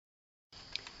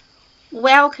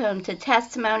Welcome to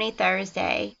Testimony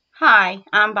Thursday. Hi,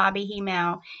 I'm Bobby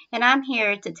Hemel, and I'm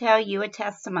here to tell you a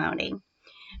testimony.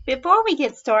 Before we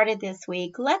get started this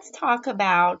week, let's talk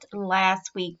about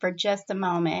last week for just a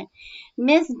moment.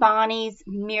 Miss Bonnie's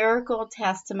miracle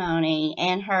testimony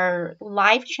and her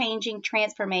life-changing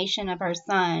transformation of her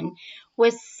son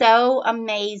was so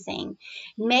amazing.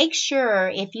 Make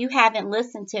sure, if you haven't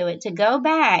listened to it, to go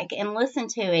back and listen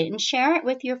to it and share it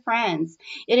with your friends.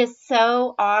 It is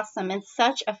so awesome and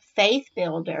such a faith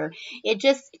builder. It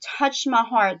just touched my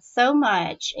heart so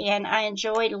much, and I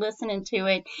enjoyed listening to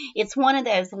it. It's one of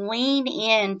those lean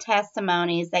in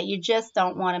testimonies that you just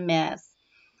don't want to miss.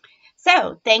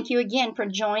 So, thank you again for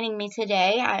joining me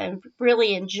today. I'm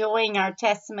really enjoying our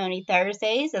Testimony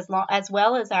Thursdays as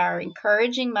well as our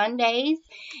Encouraging Mondays.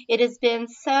 It has been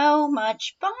so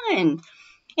much fun.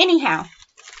 Anyhow,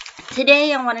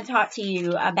 today I want to talk to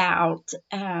you about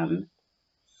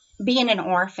being an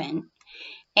orphan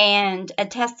and a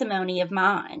testimony of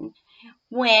mine.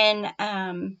 When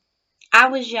I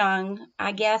was young,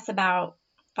 I guess about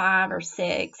 5 or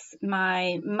 6,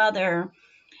 my mother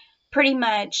pretty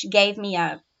much gave me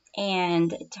up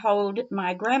and told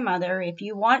my grandmother, if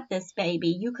you want this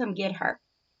baby, you come get her.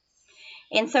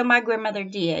 And so my grandmother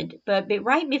did. But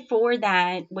right before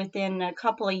that, within a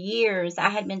couple of years, I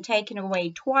had been taken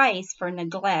away twice for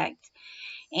neglect.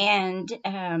 And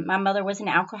my mother was an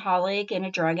alcoholic and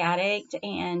a drug addict,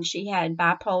 and she had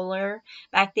bipolar.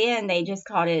 Back then, they just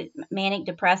called it manic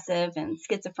depressive and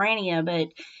schizophrenia, but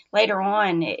later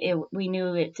on, we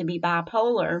knew it to be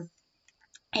bipolar.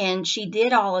 And she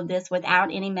did all of this without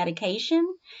any medication.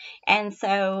 And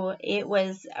so it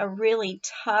was a really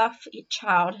tough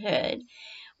childhood.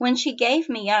 When she gave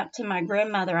me up to my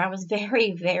grandmother, I was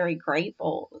very, very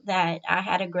grateful that I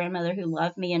had a grandmother who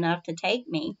loved me enough to take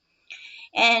me.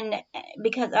 And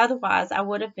because otherwise I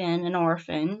would have been an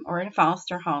orphan or in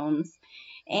foster homes.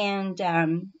 And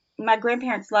my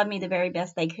grandparents loved me the very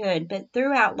best they could. But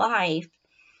throughout life,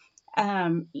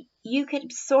 you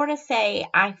could sort of say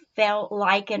I felt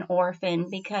like an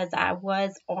orphan because I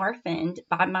was orphaned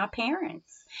by my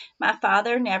parents. My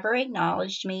father never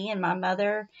acknowledged me, and my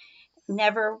mother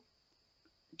never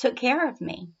took care of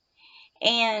me.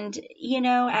 And,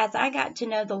 as I got to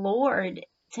know the Lord,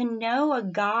 to know a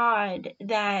God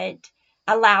that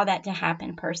allowed that to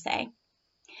happen per se.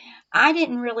 I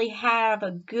didn't really have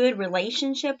a good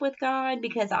relationship with God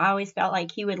because I always felt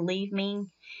like He would leave me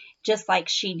just like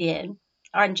she did,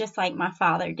 or just like my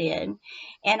father did.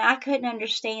 And I couldn't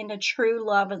understand the true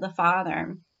love of the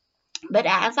Father. But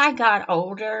as I got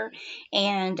older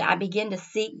and I began to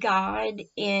seek God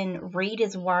and read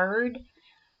His Word,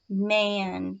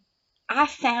 man, I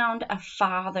found a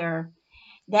Father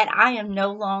that I am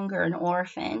no longer an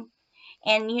orphan.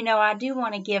 And, I do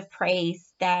want to give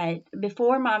praise that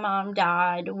before my mom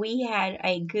died, we had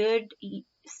a good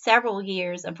several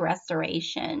years of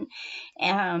restoration.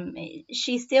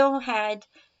 She still had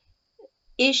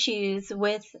issues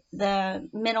with the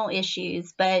mental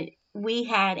issues, but we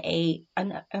had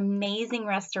an amazing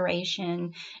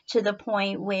restoration to the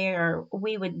point where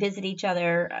we would visit each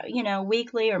other,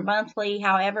 weekly or monthly,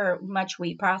 however much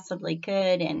we possibly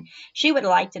could. And she would have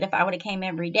liked it if I would have came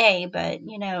every day, but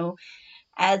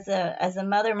as a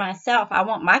mother myself, I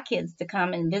want my kids to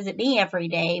come and visit me every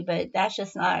day, but that's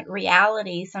just not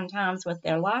reality sometimes with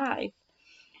their life.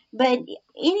 But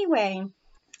anyway,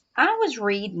 I was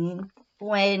reading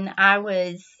when I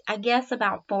was, I guess,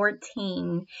 about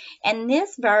 14, and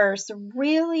this verse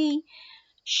really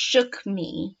shook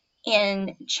me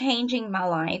in changing my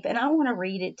life, and I want to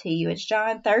read it to you. It's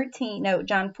John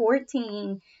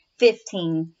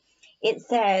 14:15. It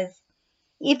says,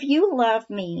 "If you love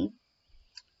me,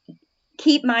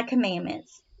 keep my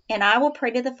commandments, and I will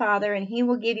pray to the Father, and He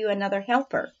will give you another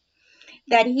helper,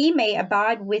 that He may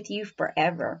abide with you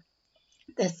forever,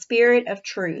 the Spirit of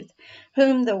truth,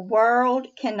 whom the world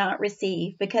cannot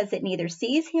receive, because it neither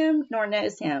sees Him nor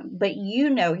knows Him. But you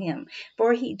know Him,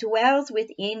 for He dwells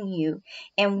within you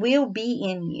and will be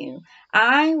in you.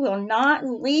 I will not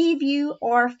leave you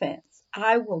orphans.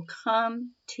 I will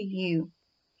come to you."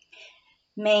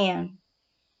 Man,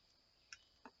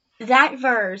 that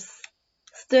verse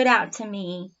stood out to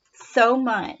me so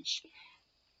much.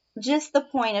 Just the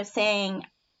point of saying,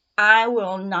 I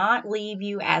will not leave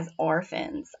you as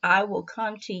orphans. I will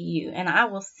come to you, and I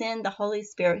will send the Holy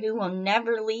Spirit who will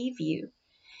never leave you.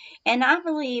 And I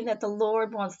believe that the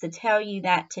Lord wants to tell you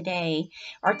that today,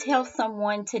 or tell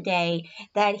someone today,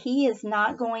 that He is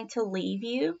not going to leave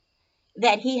you,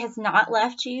 that He has not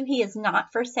left you, He has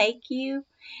not forsake you,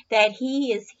 that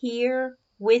He is here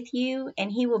with you,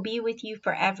 and He will be with you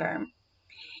forever.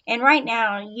 And right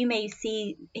now, you may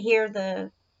hear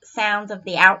the sounds of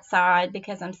the outside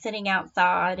because I'm sitting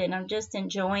outside and I'm just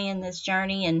enjoying this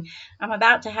journey, and I'm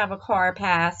about to have a car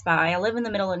pass by. I live in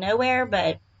the middle of nowhere,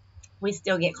 but we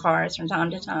still get cars from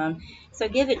time to time. So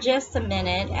give it just a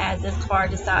minute as this car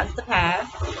decides to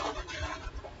pass.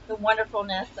 The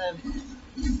wonderfulness of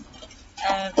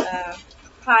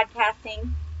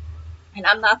podcasting. And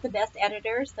I'm not the best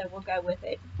editor, so we'll go with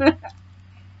it.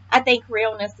 I think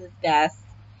realness is best.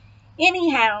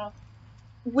 Anyhow,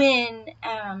 when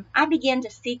I began to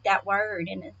seek that word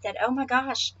and it said, oh my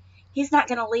gosh, he's not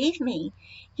going to leave me.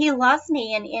 He loves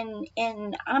me,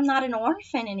 and I'm not an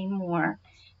orphan anymore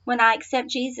when I accept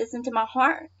Jesus into my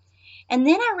heart. And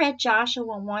then I read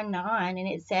Joshua 1:9, and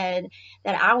it said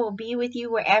that I will be with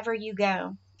you wherever you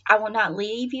go. I will not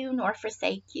leave you nor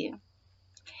forsake you.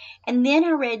 And then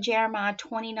I read Jeremiah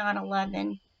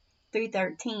 29:11 through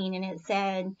 13, and it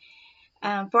said,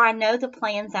 for I know the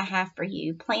plans I have for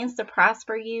you, plans to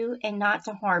prosper you and not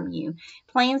to harm you,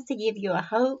 plans to give you a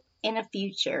hope and a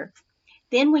future.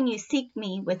 Then when you seek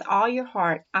me with all your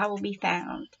heart, I will be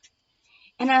found.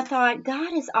 And I thought,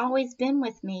 God has always been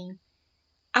with me.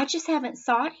 I just haven't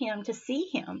sought him to see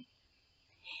him.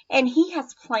 And he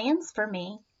has plans for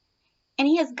me, and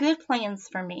he has good plans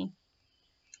for me.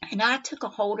 And I took a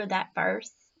hold of that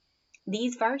verse,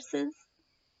 these verses,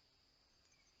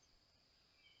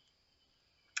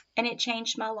 and it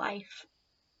changed my life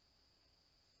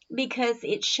because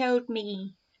it showed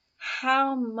me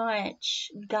how much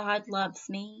God loves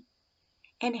me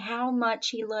and how much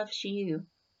he loves you.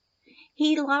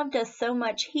 He loved us so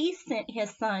much, he sent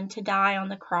his son to die on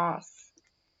the cross.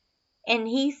 And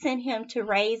he sent him to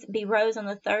be rose on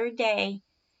the third day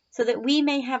so that we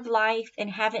may have life and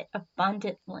have it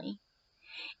abundantly.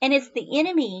 And it's the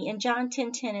enemy. In John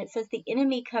 10:10, it says the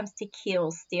enemy comes to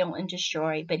kill, steal, and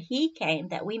destroy. But he came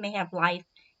that we may have life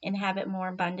and have it more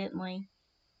abundantly.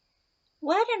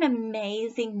 What an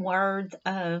amazing words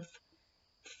of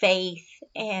faith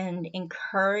and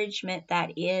encouragement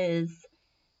that is.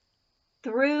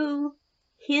 Through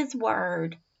his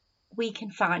word, we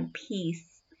can find peace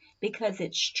because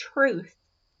it's truth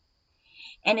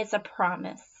and it's a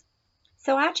promise.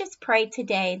 So I just pray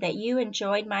today that you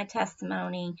enjoyed my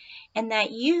testimony and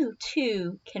that you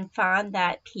too can find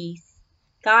that peace.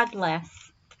 God bless.